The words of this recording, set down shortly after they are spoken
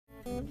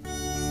Hello,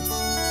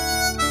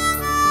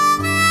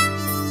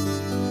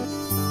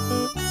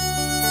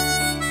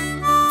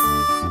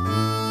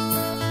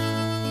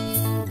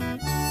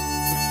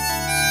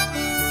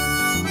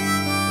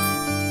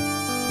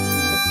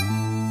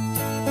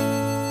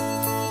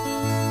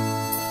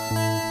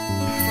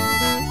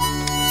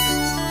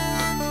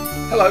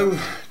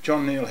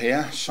 John Neal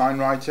here, sign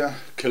writer,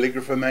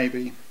 calligrapher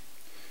maybe.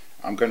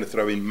 I'm going to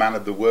throw in man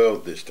of the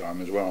world this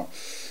time as well,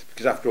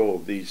 because after all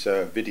these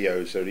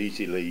videos are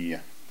easily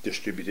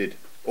distributed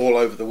all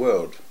over the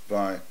world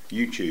via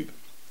YouTube,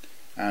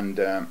 and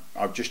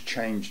I've just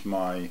changed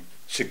my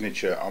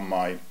signature on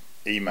my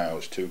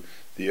emails to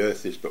 "The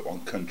Earth is but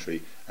one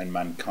country and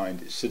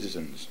mankind is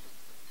citizens."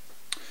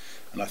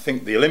 And I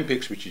think the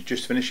Olympics, which is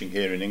just finishing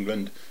here in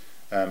England,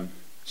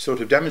 sort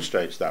of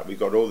demonstrates that. We've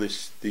got all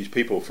these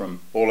people from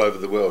all over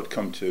the world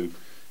come to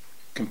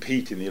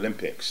compete in the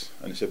Olympics,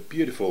 and it's a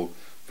beautiful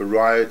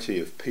variety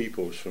of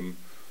peoples from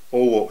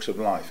all walks of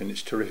life, and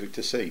it's terrific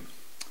to see.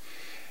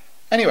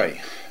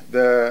 Anyway,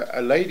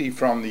 a lady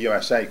from the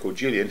USA called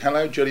Gillian.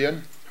 Hello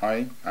Gillian,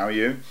 hi, how are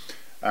you?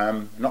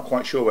 Not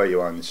quite sure where you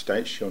are in the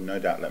States, she'll no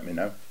doubt let me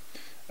know.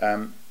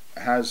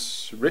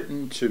 Has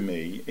written to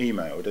me,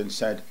 emailed, and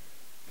said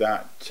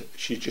that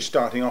she's just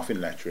starting off in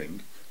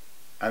lettering,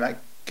 and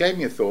that gave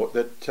me a thought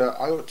that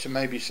I ought to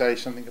maybe say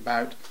something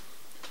about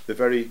the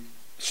very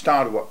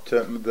start of what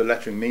the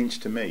lettering means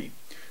to me,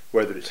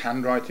 whether it's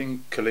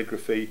handwriting,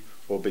 calligraphy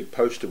or big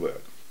poster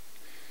work.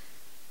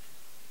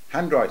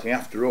 Handwriting,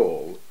 after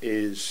all,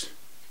 is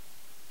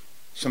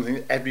something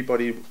that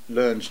everybody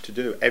learns to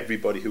do.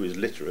 Everybody who is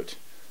literate,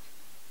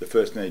 the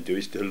first thing they do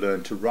is to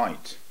learn to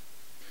write.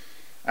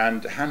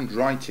 And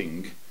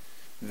handwriting,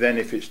 then,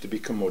 if it's to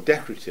become more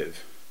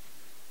decorative,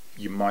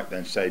 you might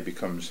then say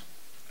becomes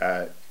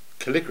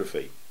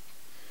calligraphy,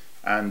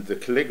 and the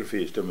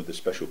calligraphy is done with a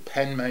special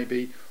pen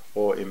maybe,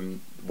 or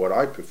in what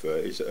I prefer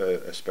is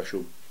a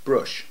special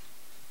brush,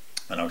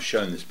 and I've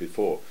shown this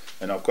before,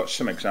 and I've got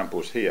some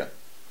examples here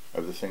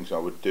of the things I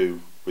would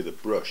do with a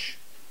brush.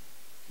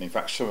 In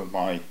fact, some of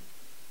my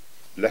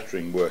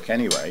lettering work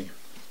anyway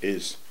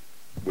is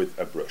with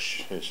a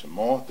brush. Here's some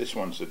more. This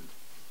one's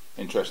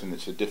interesting.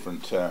 It's a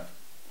different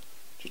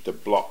just a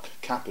block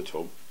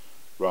capital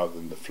rather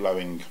than the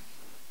flowing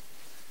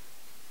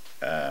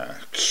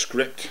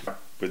script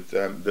with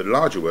the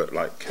larger work,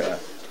 like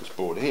this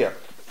board here,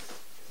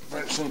 for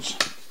instance.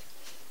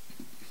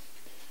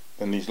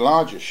 Then these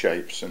larger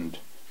shapes and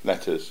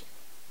letters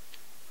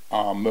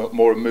are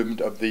more a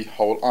movement of the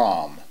whole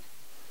arm.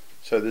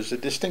 So there's a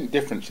distinct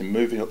difference in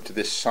moving up to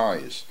this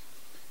size,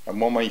 and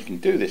one way you can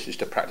do this is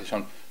to practice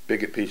on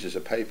bigger pieces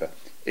of paper,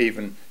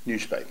 even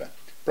newspaper.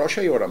 But I'll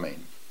show you what I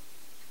mean.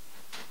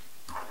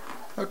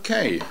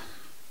 Okay,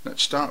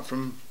 let's start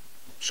from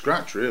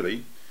scratch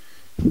really.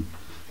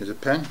 Here's a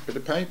pen, bit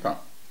of paper.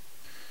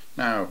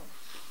 Now,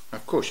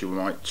 of course, you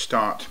might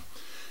start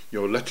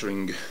your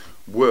lettering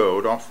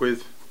world off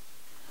with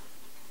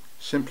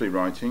simply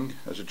writing,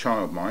 as a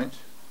child might,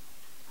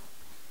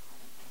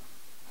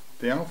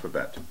 the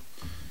alphabet.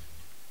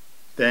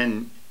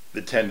 Then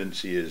the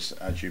tendency is,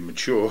 as you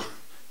mature,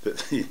 that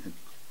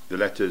the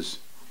letters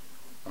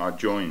are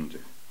joined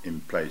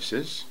in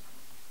places,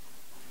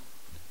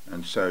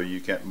 and so you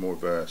get more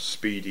of a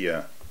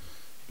speedier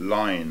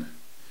line,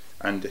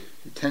 and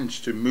it tends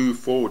to move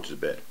forwards a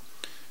bit.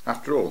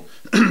 After all,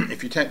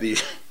 if you take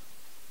these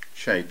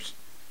shapes,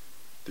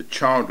 the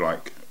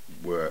childlike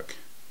work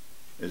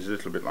is a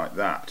little bit like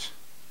that,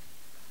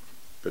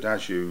 but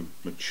as you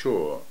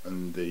mature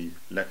and the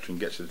lettering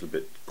gets a little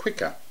bit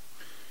quicker,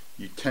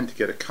 you tend to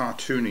get a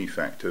cartoon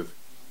effect of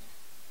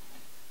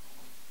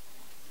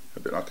a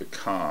bit like a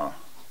car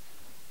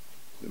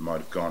that might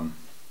have gone.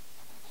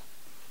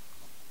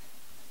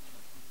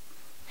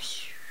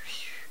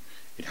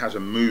 It has a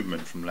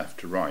movement from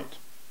left to right.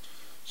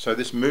 So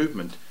this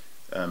movement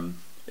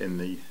in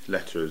the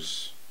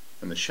letters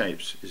and the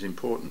shapes is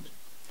important.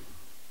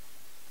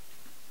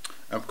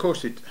 Of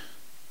course,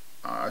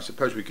 I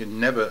suppose we can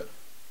never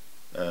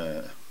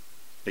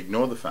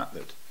ignore the fact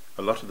that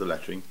a lot of the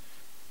lettering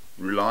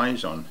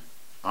relies on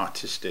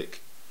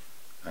artistic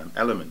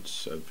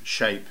elements of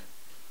shape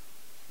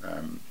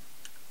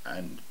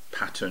and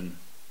pattern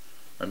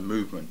and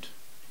movement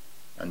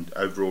and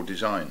overall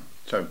design.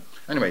 So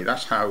anyway,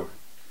 that's how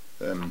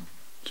some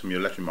of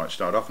your lettering might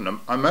start off, and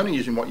I'm only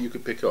using what you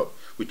could pick up,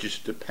 which is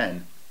just a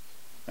pen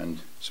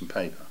and some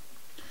paper.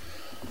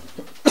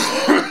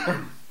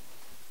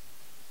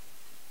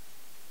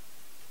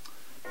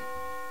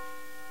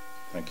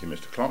 Thank you,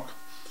 Mr. Clock.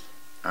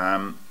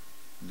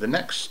 The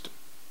next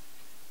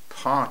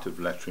part of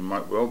lettering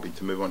might well be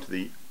to move on to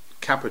the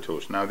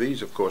capitals. Now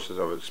these, of course, as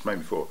I've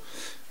explained before,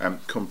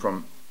 come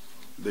from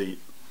the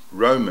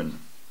Roman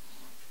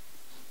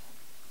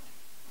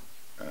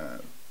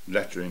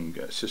lettering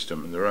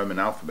system and the Roman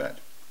alphabet,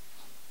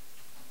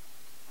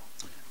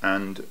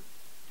 and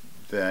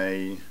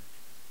the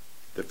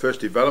first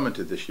development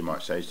of this, you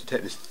might say, is to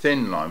take this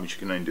thin line, which you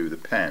can only do with a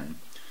pen,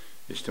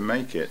 is to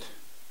make it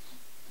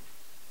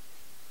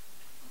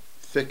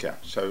thicker.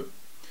 So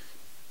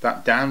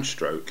that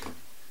downstroke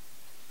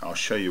I'll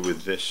show you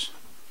with this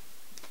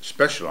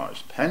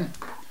specialized pen.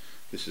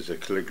 This is a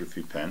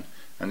calligraphy pen,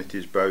 and it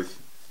is both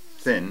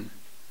thin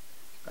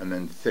and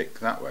then thick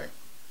that way.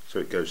 So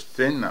it goes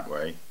thin that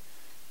way,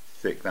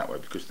 thick that way,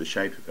 because of the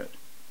shape of it.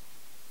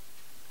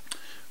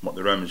 What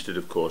the Romans did,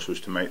 of course, was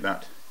to make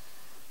that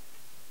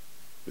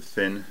the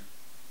thin,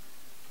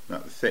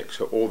 not the thick,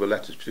 so all the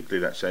letters,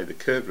 particularly let's say the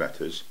curved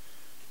letters,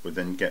 would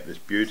then get this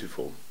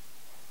beautiful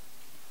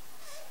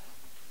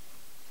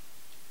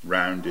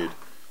rounded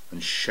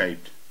and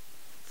shaped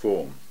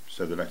form,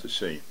 so the letter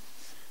C.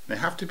 They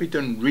have to be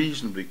done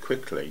reasonably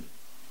quickly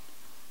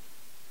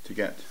to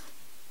get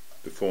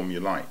the form you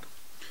like,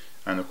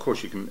 and of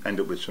course you can end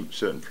up with some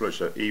certain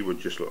flourishes. So E would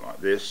just look like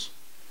this,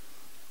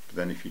 but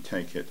then if you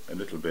take it a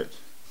little bit,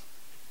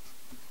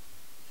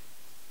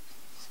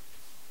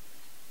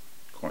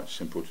 quite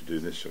simple to do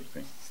this sort of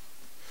thing.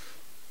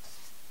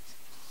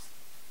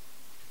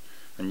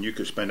 And you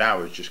could spend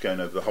hours just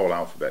going over the whole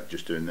alphabet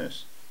just doing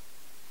this.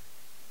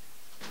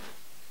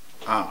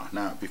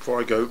 Now before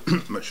I go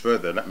much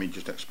further, let me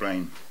just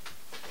explain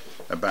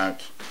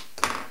about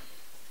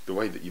the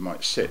way that you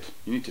might sit.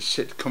 You need to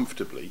sit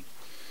comfortably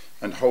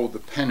and hold the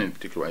pen in a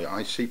particular way.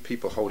 I see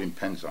people holding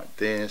pens like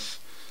this,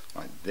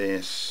 like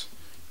this,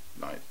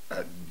 like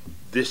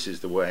this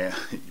is the way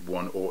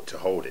one ought to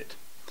hold it.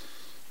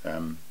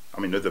 I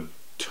mean, other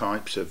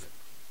types of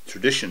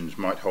traditions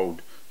might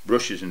hold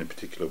brushes in a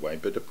particular way,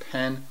 but a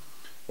pen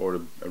or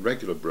a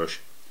regular brush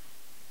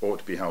ought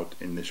to be held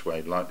in this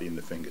way, lightly in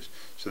the fingers.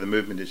 So the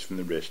movement is from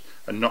the wrist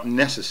and not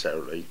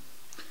necessarily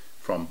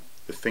from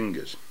the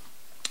fingers.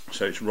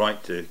 So it's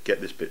right to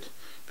get this bit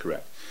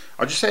correct.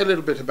 I'll just say a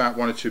little bit about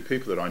one or two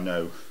people that I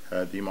know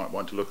that you might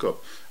want to look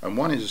up. And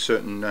one is a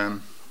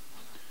certain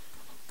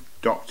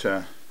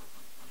Dr.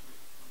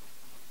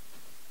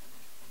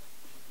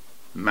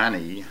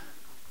 Manny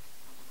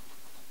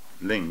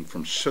Ling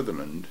from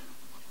Sutherland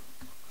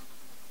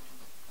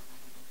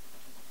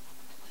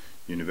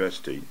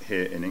University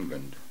here in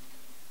England.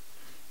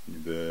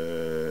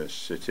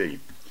 University.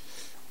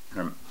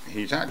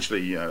 He's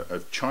actually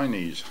of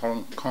Chinese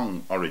Hong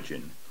Kong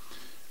origin,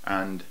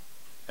 and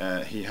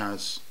he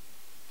has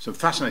some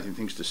fascinating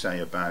things to say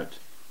about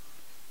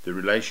the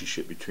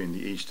relationship between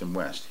the East and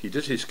West. He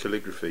does his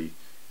calligraphy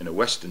in a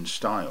Western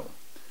style,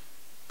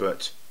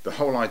 but the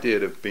whole idea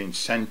of being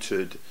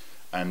centered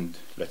and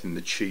letting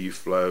the chi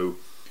flow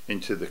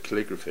into the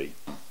calligraphy.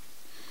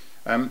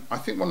 I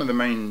think one of the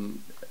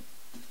main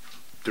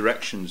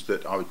directions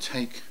that I would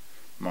take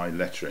my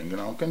lettering,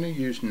 and I'm going to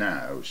use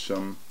now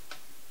some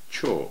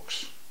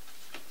chalks.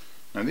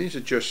 Now these are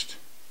just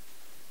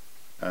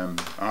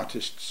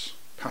artists'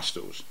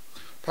 pastels,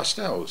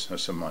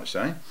 as some might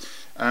say.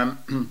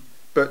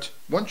 But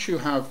once you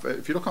have,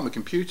 if you look on the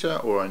computer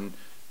or in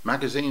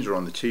magazines or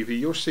on the TV,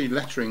 you'll see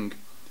lettering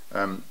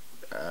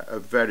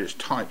of various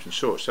types and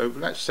sorts. So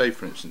let's say,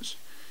 for instance,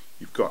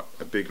 you've got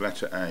a big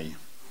letter A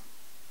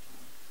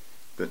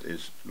that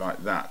is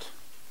like that,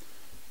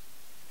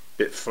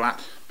 bit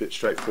flat, bit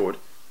straightforward.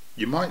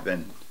 You might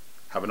then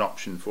have an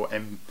option for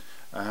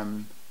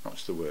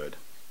what's the word?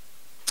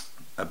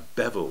 A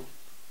bevel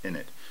in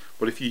it.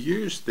 Well, if you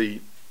use the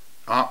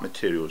art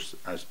materials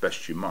as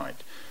best you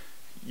might,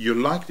 you're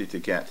likely to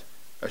get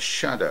a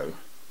shadow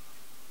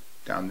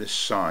down this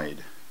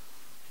side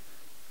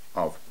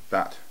of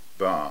that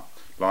bar,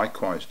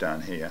 likewise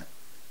down here,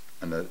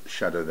 and a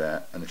shadow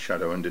there, and a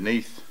shadow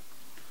underneath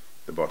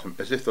the bottom,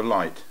 as if the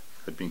light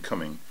had been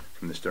coming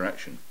from this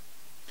direction.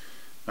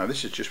 Now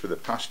this is just with a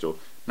pastel.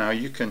 Now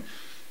you can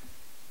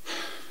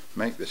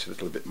make this a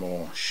little bit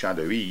more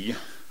shadowy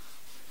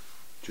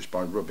just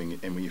by rubbing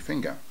it in with your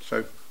finger.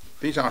 So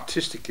these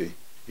artistic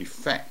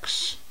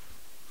effects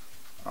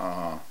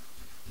are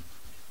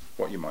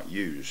what you might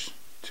use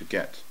to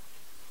get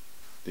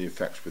the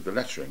effects with the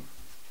lettering.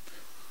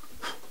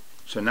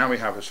 So now we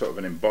have a sort of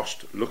an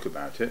embossed look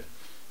about it,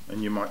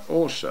 and you might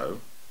also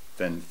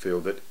then feel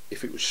that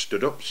if it was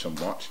stood up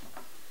somewhat,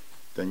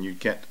 then you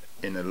get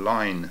in a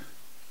line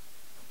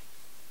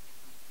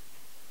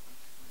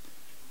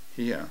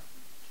here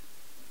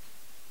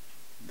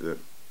that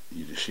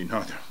you just see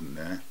neither of them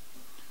there.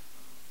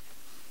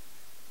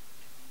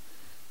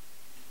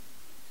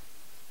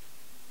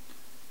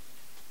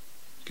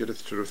 Get a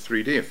sort of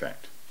 3D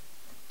effect,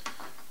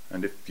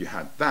 and if you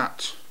had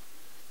that,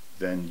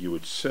 then you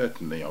would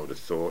certainly, I would have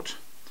thought,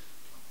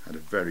 had a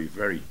very,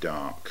 very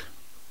dark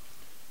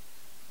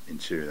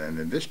interior, and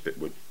then this bit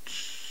would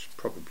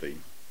probably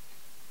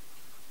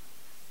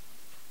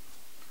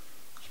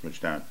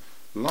smudge down.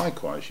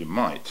 Likewise, you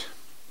might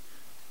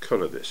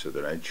colour this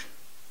other edge.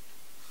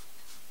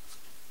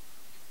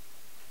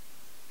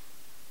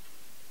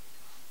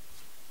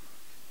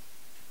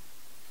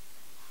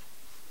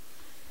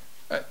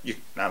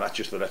 Now that's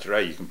just the letter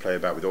A. You can play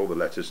about with all the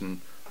letters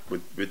and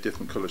with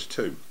different colours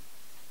too.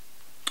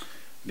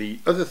 The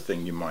other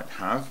thing you might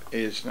have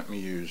is, let me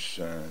use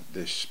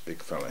this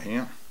big fella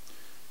here,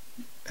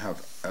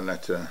 have a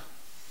letter,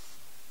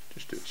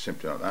 just do it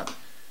simply like that.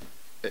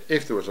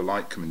 If there was a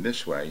light coming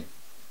this way,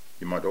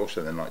 you might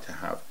also then like to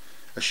have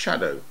a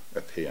shadow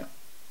appear.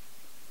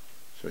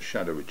 So a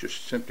shadow would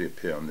just simply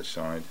appear on this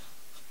side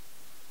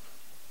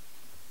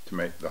to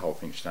make the whole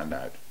thing stand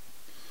out.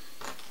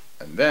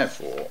 And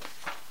therefore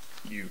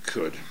you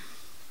could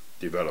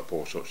develop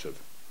all sorts of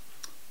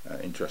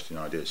interesting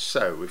ideas.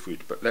 So if we,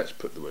 but let's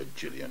put the word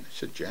Gillian.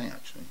 It's a J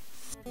actually.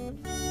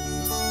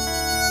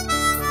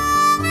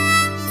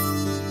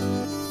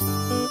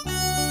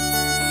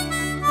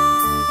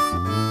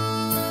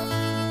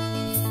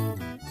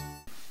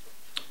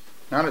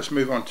 Now let's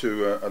move on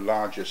to a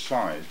larger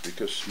size,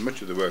 because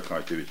much of the work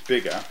I do is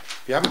bigger.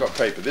 If you haven't got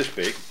paper this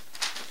big,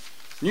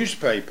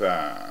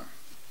 newspaper,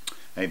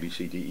 A, B,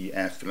 C, D, E,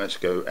 F, and let's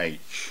go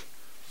H.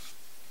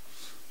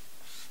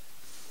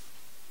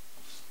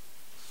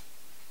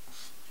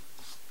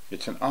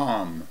 It's an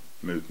arm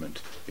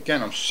movement.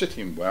 Again, I'm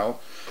sitting well,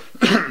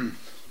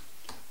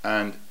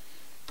 and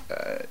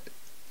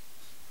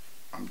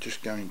I'm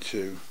just going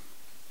to...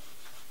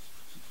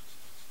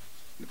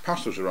 The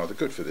pastels are rather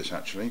good for this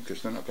actually,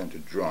 because they're not going to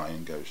dry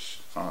and go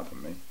hard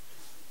on me.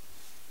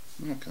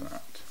 Look at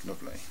that,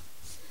 lovely.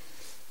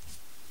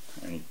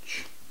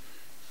 H,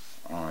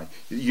 I.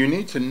 You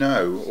need to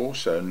know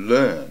also and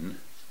learn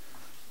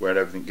where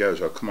everything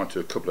goes. I'll come on to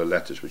a couple of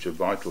letters which are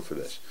vital for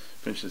this.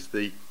 For instance,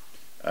 the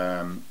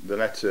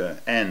letter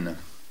N.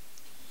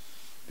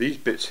 These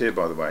bits here,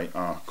 by the way,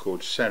 are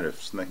called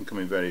serifs, and they can come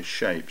in various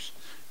shapes.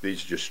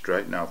 These are just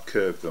straight. Now I've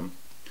curved them.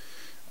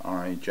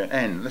 I, J,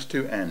 N. Let's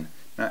do N.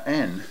 Now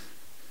N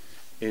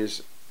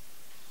is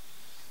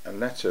a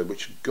letter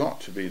which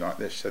got to be like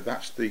this, so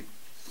that's the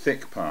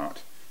thick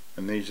part,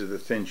 and these are the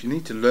thins. You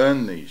need to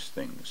learn these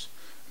things,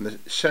 and the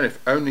serif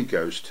only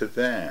goes to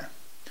there,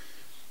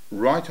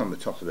 right on the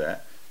top of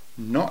there,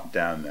 not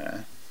down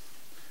there,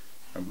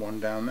 and one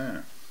down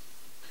there.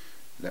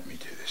 Let me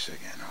do this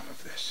again. I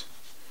love this.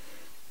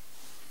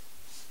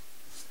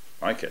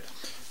 Like it.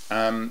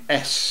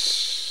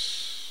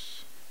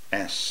 S.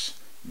 S.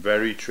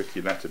 Very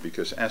tricky letter,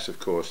 because S, of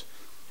course,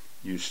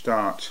 you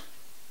start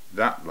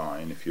that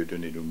line, if you're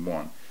doing it in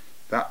one,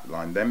 that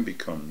line then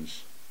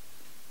becomes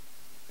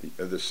the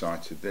other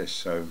side to this,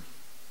 so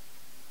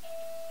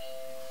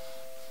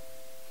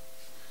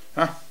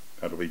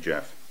that'll be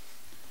Jeff.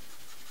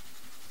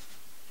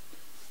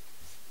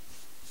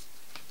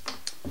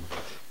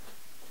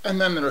 And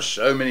then there are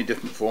so many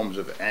different forms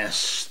of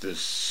S.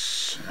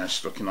 There's an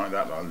S looking like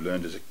that I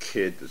learned as a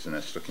kid. There's an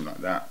S looking like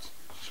that.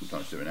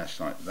 Sometimes do an S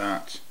like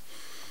that.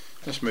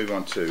 Let's move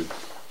on to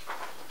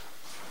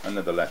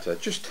another letter.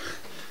 Just,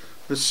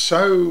 there's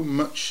so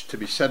much to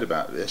be said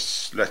about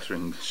this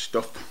lettering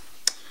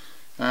stuff.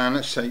 And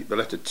let's say the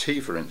letter T,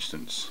 for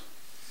instance.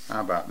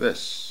 How about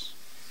this?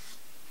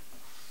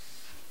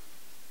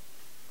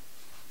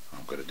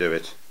 I've got to do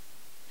it.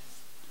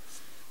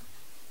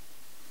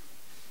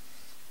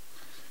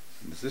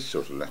 And there's this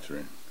sort of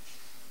lettering.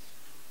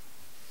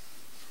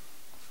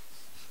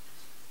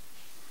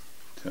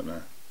 Don't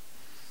know.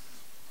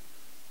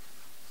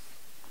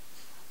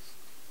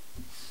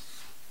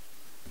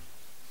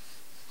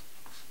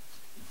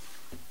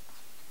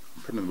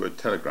 Put in the word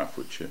telegraph,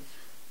 which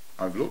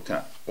I've looked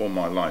at all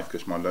my life,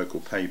 because my local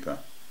paper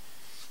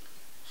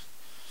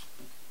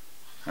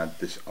had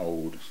this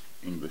old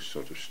English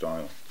sort of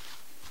style.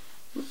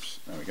 Oops,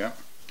 there we go.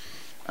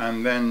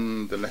 And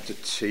then the letter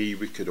T,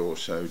 we could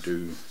also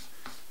do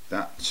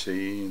that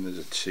T, and there's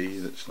a T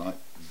that's like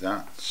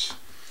that.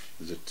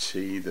 There's a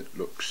T that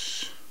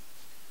looks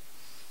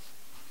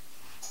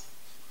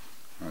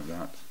like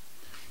that.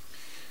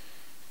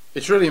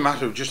 It's really a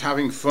matter of just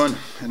having fun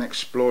and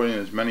exploring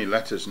as many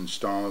letters and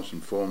styles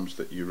and forms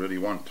that you really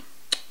want.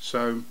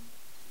 So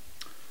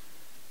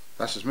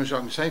that's as much as I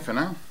can say for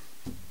now.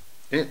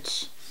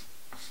 It's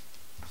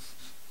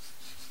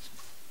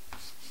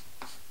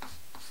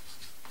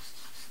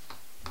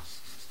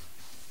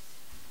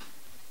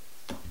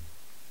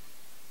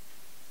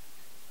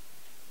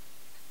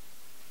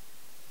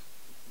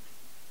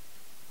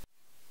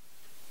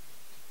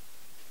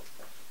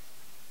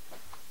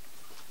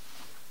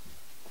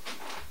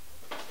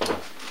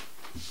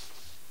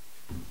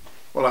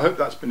Well, I hope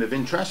that's been of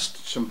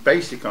interest. Some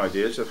basic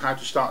ideas of how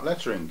to start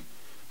lettering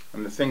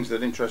and the things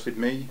that interested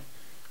me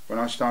when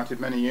I started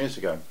many years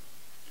ago.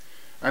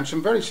 And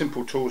some very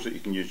simple tools that you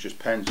can use, just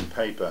pens and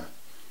paper,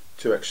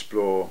 to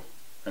explore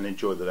and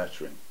enjoy the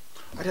lettering.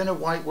 I don't know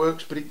why it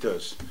works, but it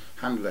does.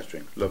 Hand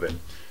lettering, love it.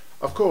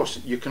 Of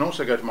course, you can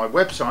also go to my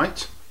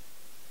website,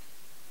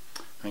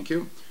 thank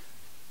you,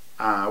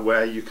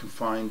 where you can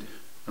find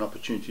an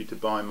opportunity to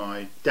buy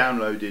my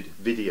downloaded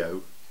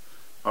video.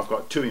 I've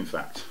got two, in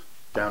fact,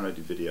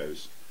 downloaded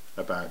videos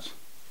about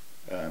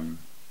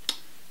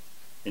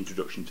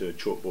introduction to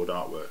chalkboard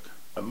artwork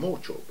and more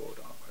chalkboard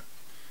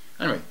artwork.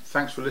 Anyway,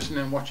 thanks for listening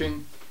and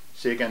watching.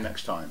 See you again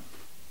next time.